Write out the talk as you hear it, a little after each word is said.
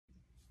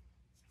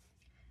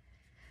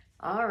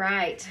All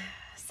right,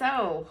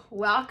 so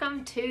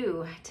welcome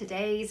to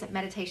today's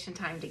meditation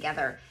time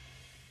together.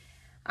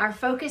 Our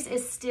focus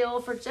is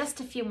still for just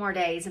a few more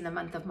days in the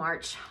month of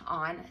March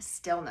on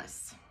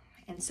stillness.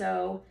 And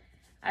so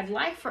I'd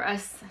like for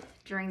us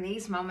during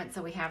these moments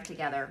that we have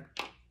together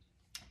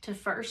to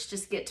first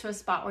just get to a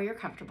spot where you're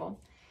comfortable.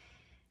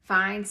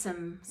 Find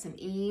some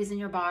ease in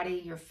your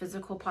body, your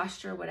physical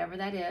posture, whatever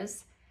that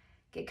is.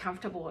 Get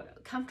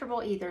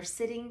comfortable either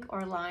sitting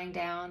or lying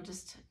down,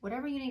 just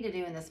whatever you need to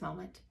do in this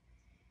moment.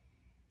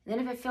 And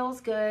then if it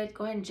feels good,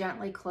 go ahead and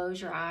gently close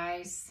your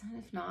eyes.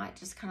 And if not,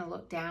 just kind of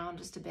look down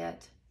just a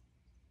bit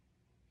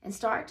and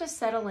start to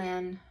settle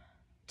in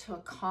to a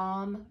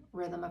calm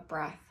rhythm of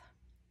breath.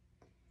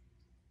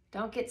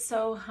 Don't get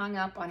so hung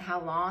up on how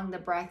long the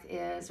breath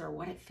is or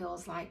what it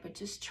feels like, but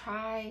just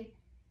try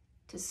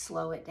to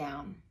slow it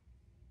down.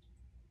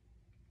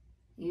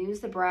 Use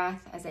the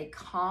breath as a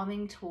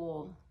calming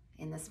tool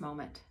in this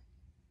moment.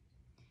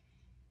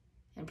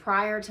 And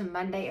prior to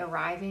Monday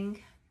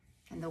arriving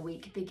and the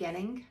week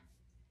beginning,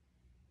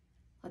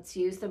 let's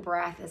use the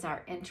breath as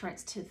our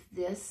entrance to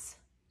this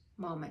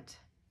moment,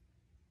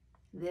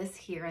 this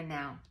here and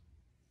now.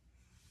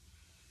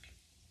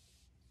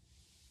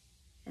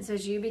 And so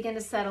as you begin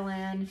to settle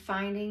in,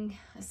 finding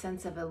a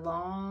sense of a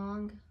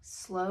long,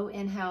 slow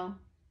inhale,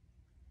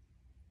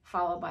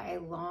 followed by a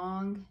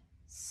long,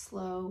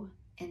 slow,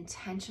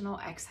 intentional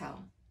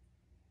exhale.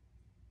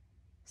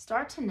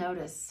 Start to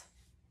notice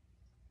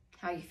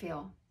how you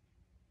feel.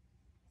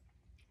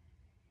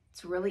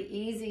 It's really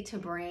easy to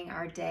bring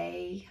our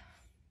day,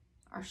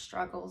 our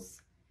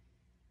struggles,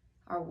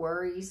 our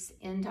worries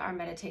into our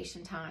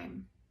meditation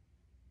time.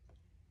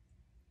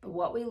 But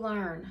what we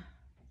learn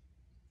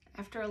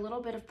after a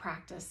little bit of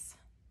practice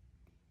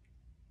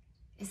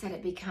is that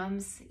it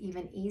becomes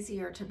even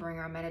easier to bring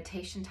our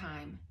meditation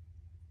time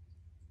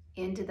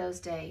into those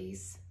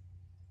days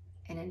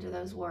and into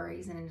those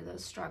worries and into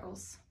those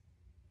struggles.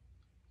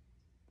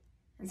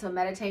 And so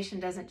meditation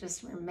doesn't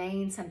just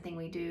remain something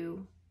we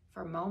do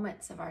for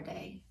moments of our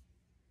day.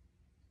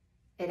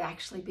 It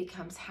actually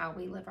becomes how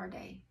we live our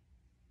day.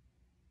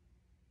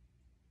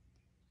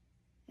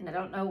 And I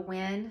don't know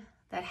when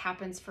that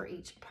happens for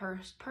each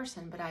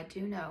person, but I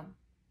do know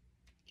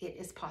it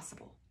is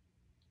possible.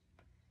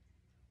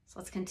 So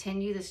let's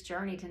continue this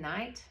journey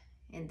tonight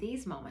in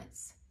these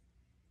moments,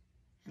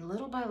 and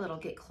little by little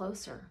get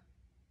closer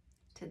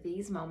to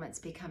these moments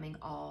becoming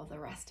all the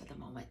rest of the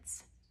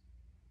moments.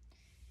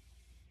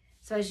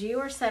 So as you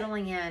are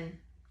settling in,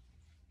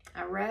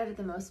 I read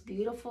the most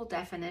beautiful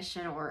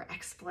definition or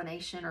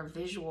explanation or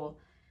visual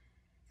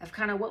of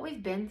kind of what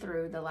we've been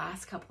through the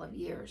last couple of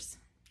years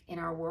in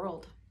our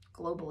world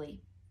globally.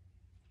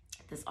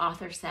 This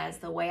author says,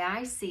 "The way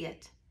I see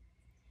it,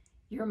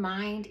 your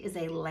mind is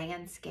a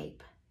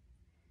landscape.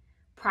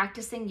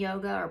 Practicing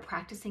yoga or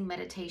practicing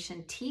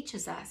meditation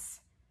teaches us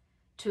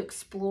to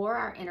explore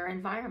our inner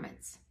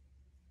environments.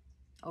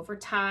 Over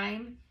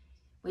time,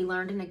 we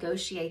learn to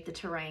negotiate the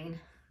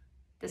terrain,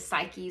 the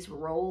psyche's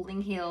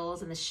rolling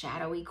hills and the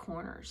shadowy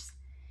corners.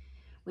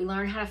 We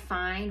learn how to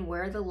find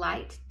where the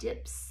light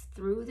dips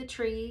through the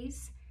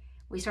trees.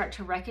 We start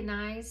to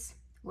recognize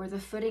where the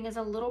footing is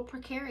a little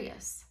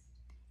precarious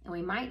and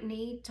we might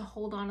need to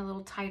hold on a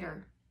little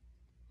tighter.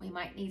 We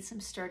might need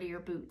some sturdier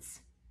boots.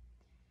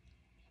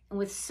 And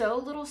with so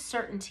little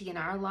certainty in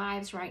our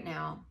lives right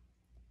now,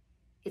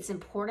 it's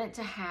important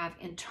to have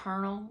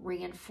internal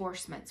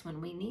reinforcements when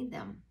we need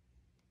them.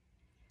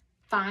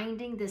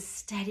 Finding this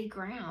steady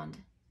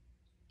ground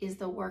is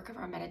the work of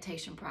our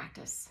meditation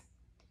practice.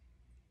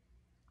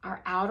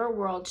 Our outer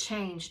world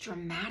changed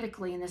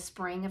dramatically in the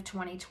spring of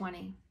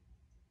 2020,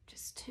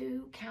 just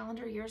 2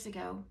 calendar years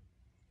ago.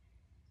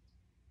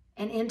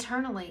 And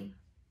internally,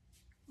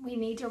 we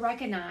need to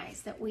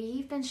recognize that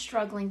we've been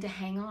struggling to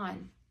hang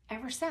on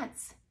ever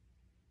since.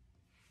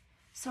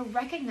 So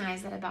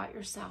recognize that about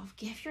yourself.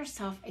 Give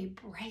yourself a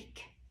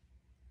break.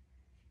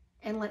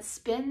 And let's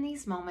spend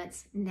these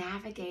moments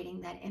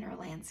navigating that inner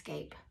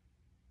landscape,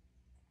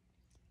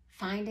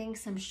 finding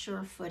some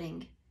sure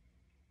footing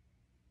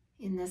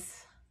in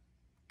this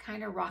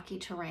kind of rocky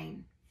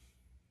terrain.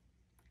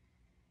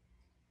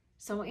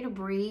 So I want you to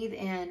breathe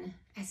in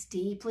as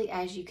deeply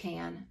as you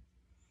can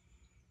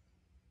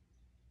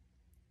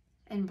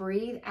and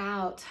breathe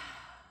out,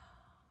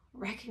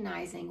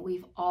 recognizing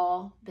we've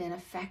all been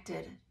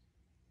affected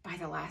by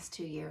the last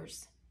 2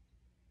 years.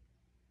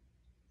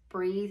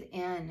 Breathe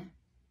in,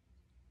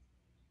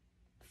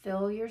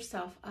 fill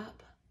yourself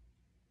up,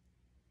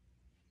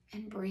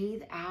 and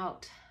breathe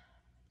out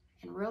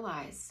and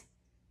realize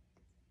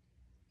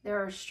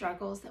there are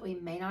struggles that we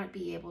may not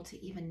be able to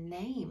even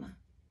name,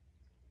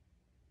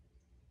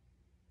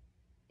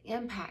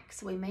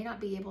 impacts we may not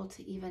be able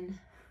to even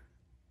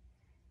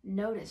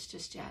notice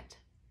just yet.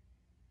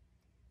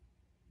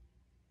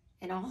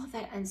 And all of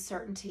that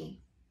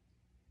uncertainty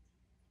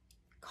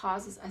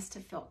causes us to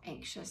feel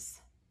anxious.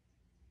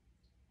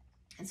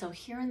 And so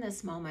here in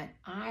this moment,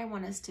 I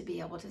want us to be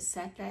able to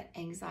set that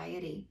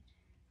anxiety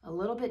a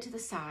little bit to the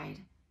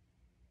side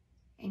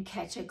and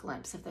catch a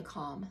glimpse of the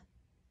calm.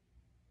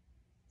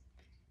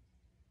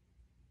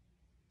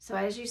 So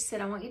as you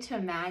sit, I want you to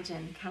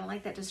imagine, kind of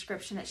like that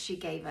description that she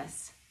gave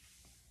us,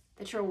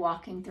 that you're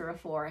walking through a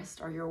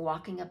forest or you're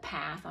walking a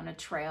path on a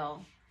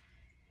trail,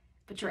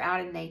 but you're out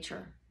in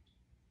nature.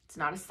 It's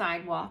not a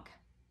sidewalk.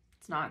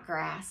 It's not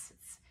grass.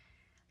 It's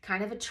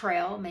kind of a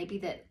trail, maybe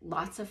that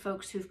lots of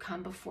folks who've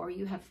come before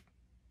you have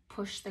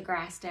pushed the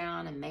grass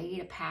down and made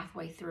a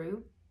pathway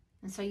through.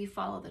 And so you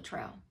follow the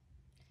trail.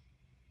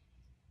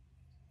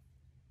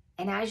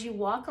 And as you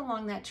walk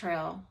along that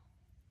trail,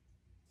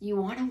 you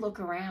want to look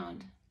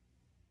around.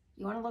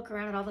 You want to look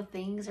around at all the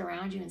things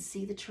around you and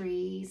see the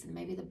trees and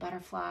maybe the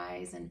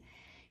butterflies, and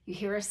you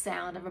hear a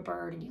sound of a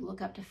bird and you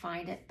look up to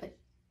find it. But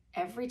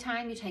every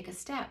time you take a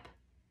step,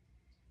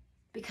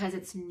 because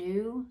it's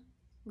new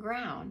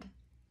ground,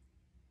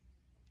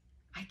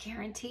 I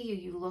guarantee you,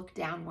 you look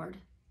downward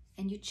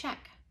and you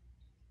check.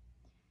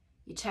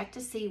 You check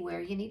to see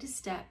where you need to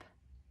step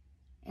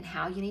and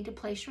how you need to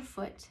place your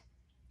foot.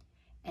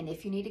 And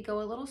if you need to go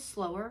a little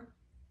slower,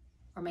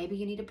 or maybe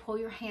you need to pull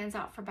your hands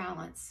out for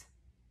balance.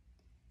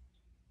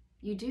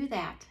 You do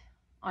that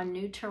on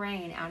new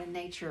terrain out in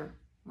nature,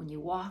 when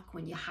you walk,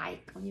 when you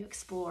hike, when you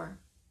explore.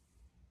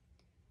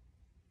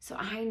 So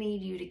I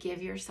need you to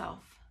give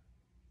yourself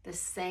the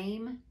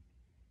same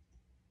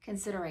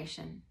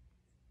consideration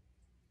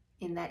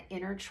in that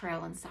inner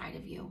trail inside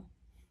of you.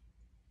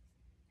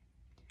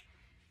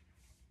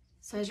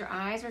 So as your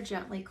eyes are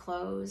gently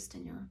closed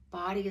and your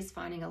body is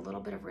finding a little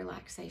bit of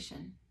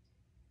relaxation,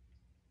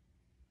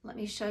 let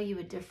me show you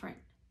a different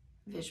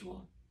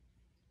visual.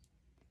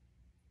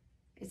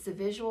 It's the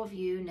visual of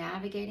you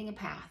navigating a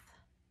path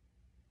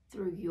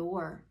through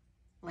your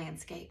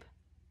landscape.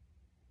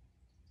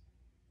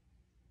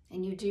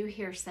 And you do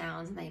hear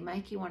sounds, and they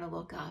make you want to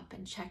look up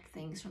and check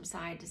things from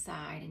side to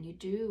side. And you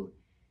do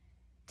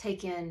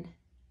take in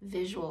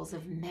visuals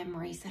of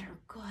memories that are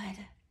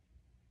good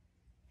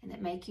and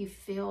that make you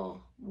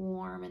feel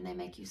warm, and they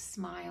make you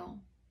smile.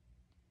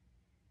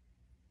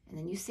 And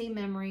then you see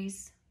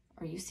memories,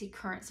 or you see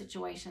current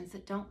situations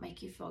that don't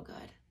make you feel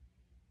good.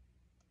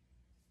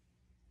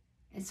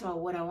 And so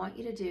what I want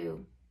you to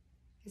do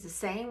is the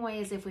same way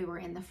as if we were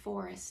in the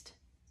forest.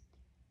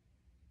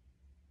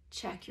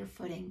 Check your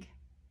footing.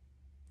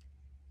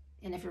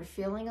 And if you're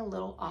feeling a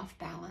little off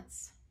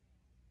balance,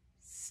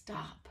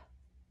 stop.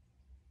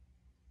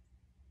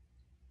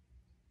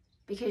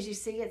 Because you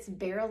see, it's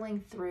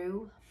barreling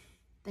through,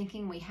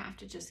 thinking we have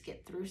to just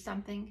get through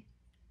something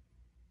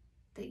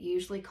that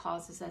usually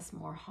causes us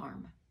more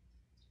harm.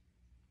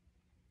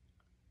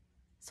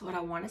 So what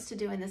I want us to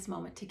do in this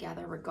moment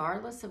together,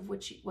 regardless of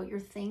what your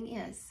thing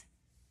is,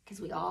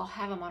 because we all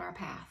have them on our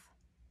path,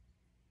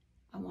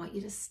 I want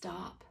you to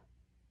stop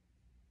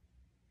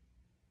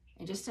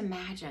and just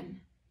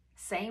imagine,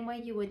 same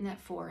way you would in that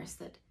forest,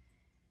 that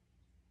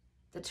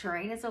the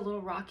terrain is a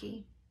little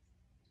rocky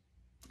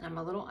and I'm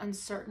a little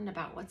uncertain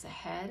about what's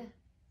ahead,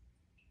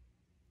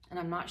 and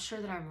I'm not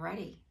sure that I'm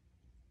ready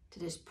to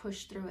just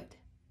push through it.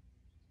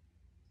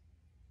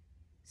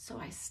 So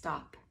I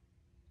stop.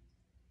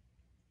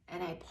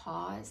 And I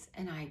pause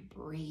and I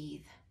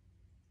breathe.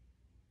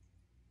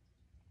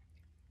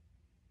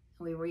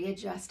 We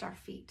readjust our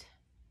feet.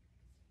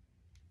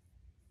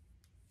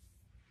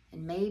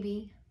 And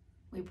maybe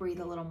we breathe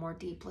a little more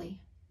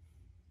deeply.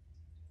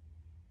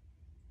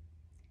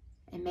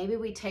 And maybe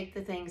we take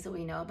the things that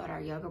we know about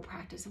our yoga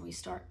practice and we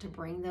start to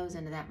bring those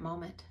into that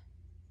moment.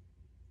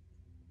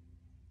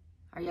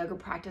 Our yoga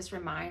practice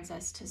reminds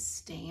us to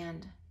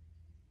stand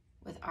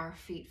with our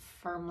feet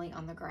firmly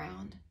on the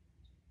ground.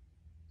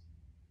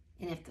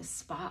 And if the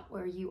spot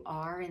where you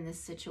are in this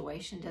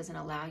situation doesn't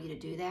allow you to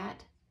do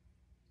that,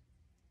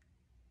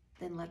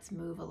 then let's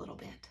move a little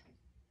bit.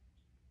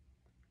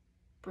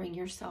 Bring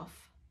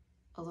yourself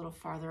a little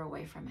farther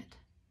away from it.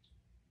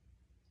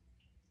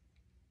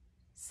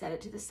 Set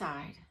it to the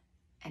side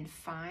and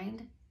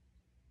find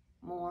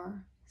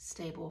more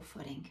stable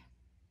footing.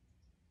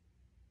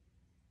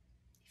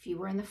 If you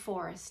were in the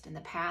forest and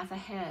the path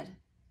ahead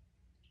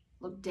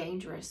looked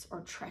dangerous or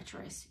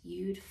treacherous,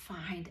 you'd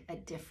find a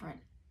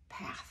different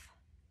path.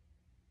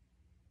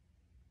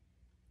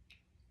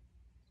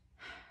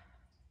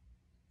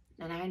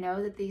 And I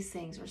know that these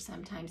things are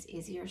sometimes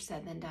easier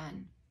said than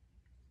done.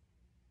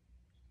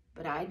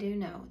 But I do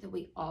know that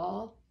we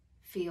all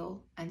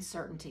feel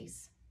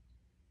uncertainties.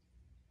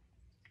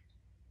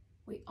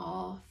 We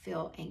all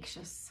feel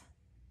anxious.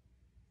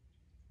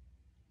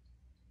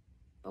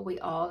 But we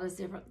all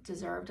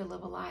deserve to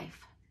live a life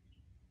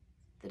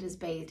that is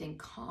bathed in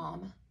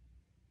calm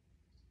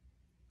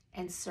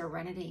and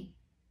serenity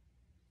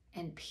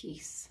and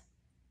peace.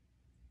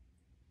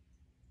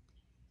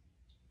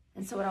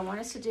 And so what I want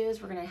us to do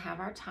is we're going to have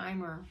our time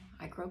where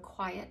I grow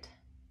quiet.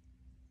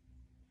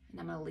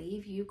 And I'm going to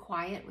leave you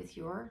quiet with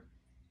your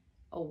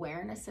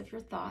awareness of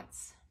your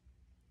thoughts.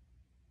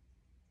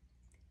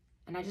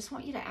 And I just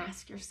want you to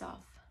ask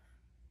yourself,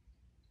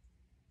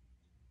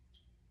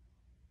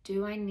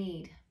 do I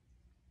need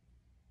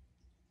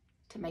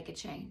to make a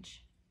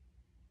change?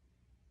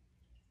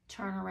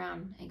 Turn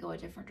around and go a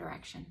different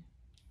direction.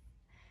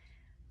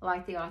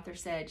 Like the author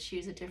said,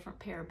 choose a different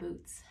pair of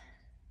boots.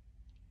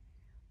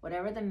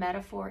 whatever the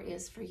metaphor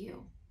is for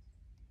you,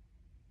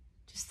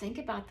 just think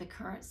about the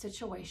current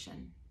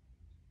situation.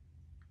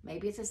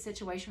 Maybe it's a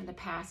situation from the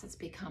past that's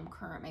become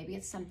current. Maybe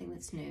it's something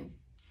that's new.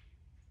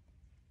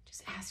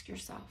 Just ask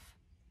yourself,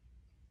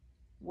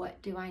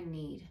 what do I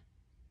need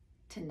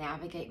to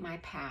navigate my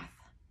path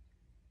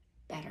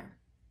better?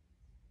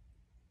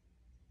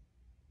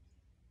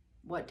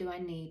 What do I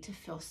need to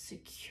feel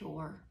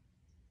secure?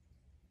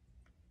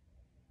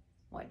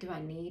 What do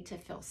I need to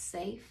feel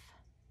safe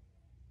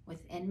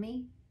within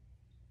me?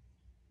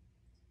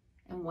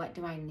 And what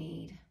do I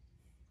need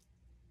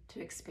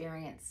to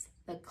experience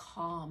the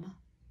calm,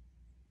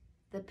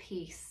 the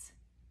peace,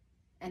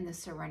 and the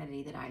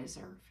serenity that I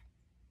deserve?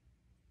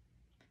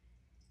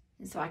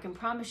 And so I can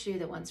promise you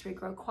that once we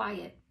grow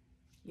quiet,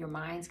 your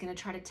mind's going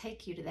to try to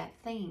take you to that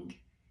thing,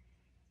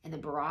 and the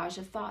barrage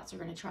of thoughts are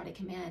going to try to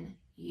come in.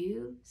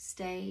 You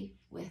stay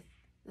with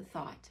the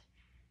thought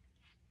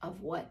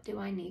of, what do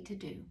I need to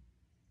do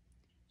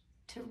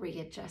to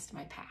readjust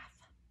my path?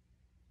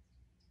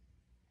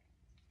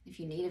 If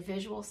you need a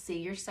visual, see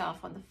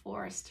yourself on the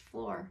forest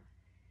floor,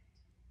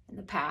 and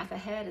the path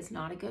ahead is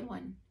not a good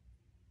one.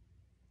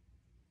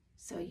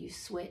 So you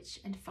switch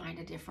and find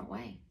a different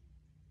way.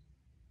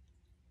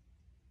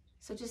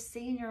 So just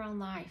see in your own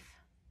life,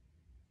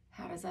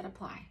 how does that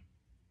apply?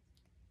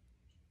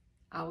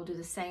 I will do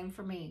the same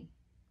for me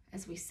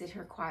as we sit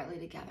here quietly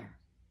together,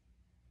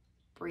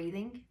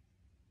 breathing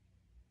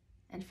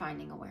and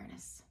finding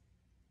awareness.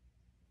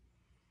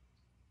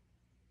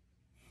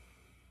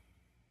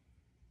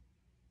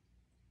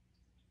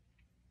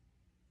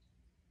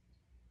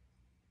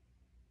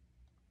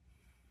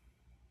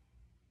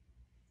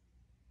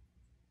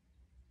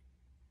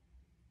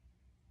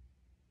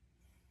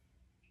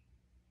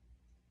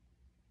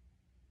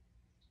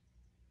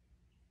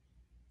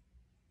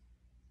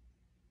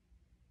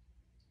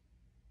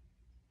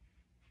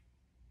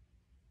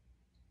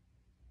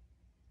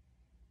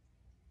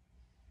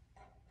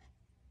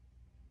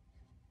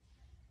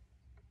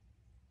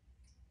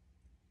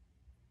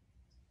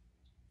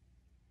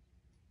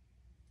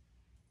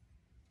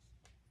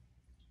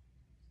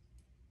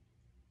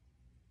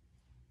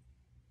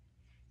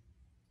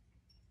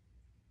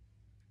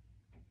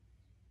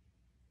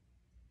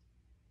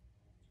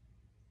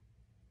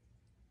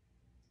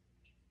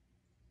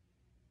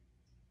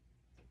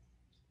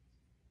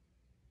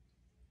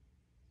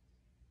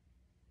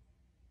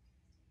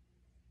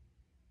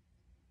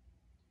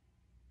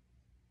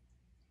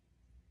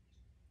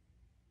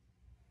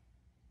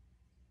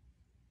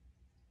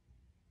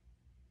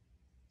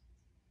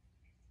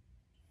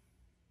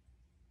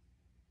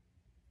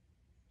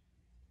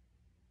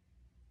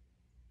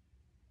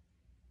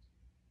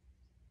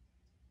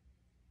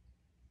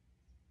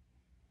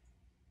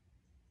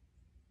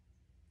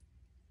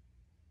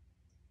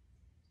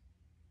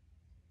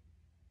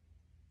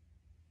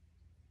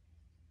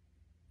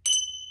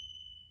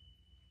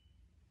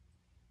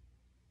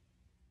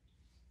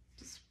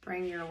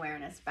 Bring your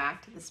awareness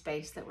back to the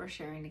space that we're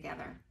sharing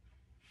together.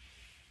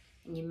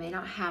 And you may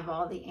not have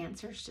all the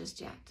answers just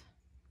yet,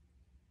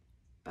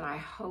 but I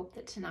hope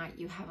that tonight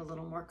you have a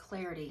little more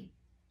clarity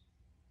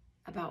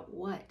about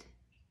what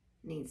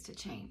needs to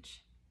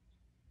change.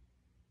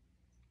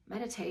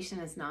 Meditation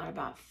is not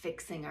about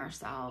fixing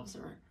ourselves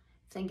or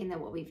thinking that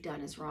what we've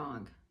done is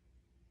wrong,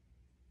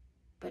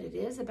 but it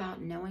is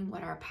about knowing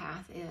what our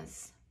path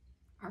is,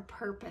 our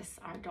purpose,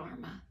 our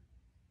dharma.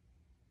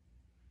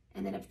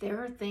 And that if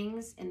there are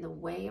things in the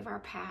way of our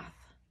path,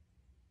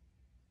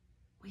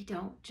 we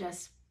don't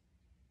just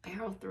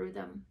barrel through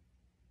them,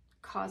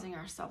 causing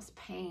ourselves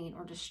pain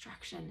or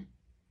destruction.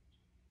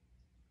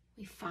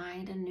 We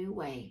find a new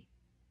way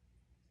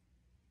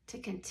to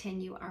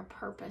continue our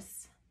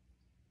purpose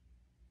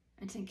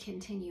and to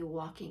continue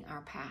walking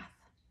our path.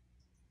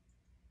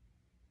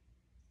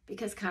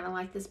 Because kind of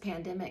like this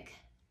pandemic,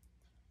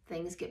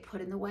 things get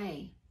put in the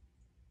way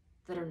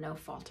that are no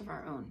fault of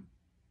our own.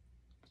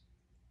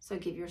 So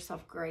give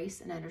yourself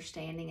grace and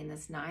understanding in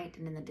this night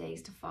and in the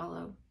days to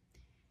follow.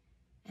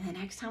 And the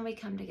next time we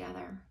come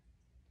together,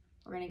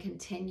 we're going to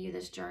continue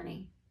this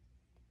journey,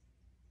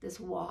 this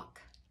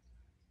walk,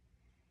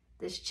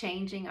 this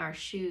changing our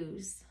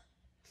shoes,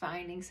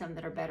 finding some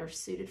that are better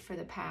suited for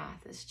the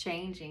path, this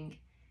changing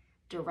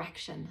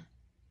direction,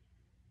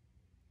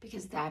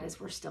 because that is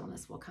where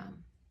stillness will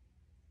come.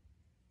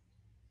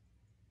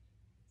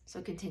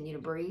 So continue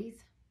to breathe,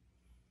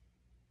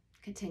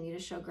 continue to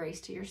show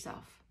grace to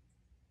yourself.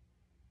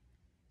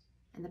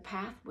 And the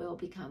path will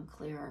become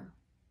clearer.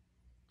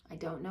 I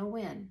don't know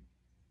when,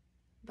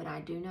 but I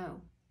do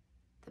know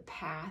the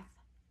path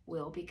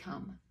will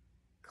become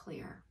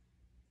clear.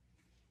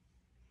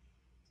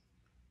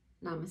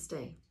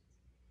 Namaste.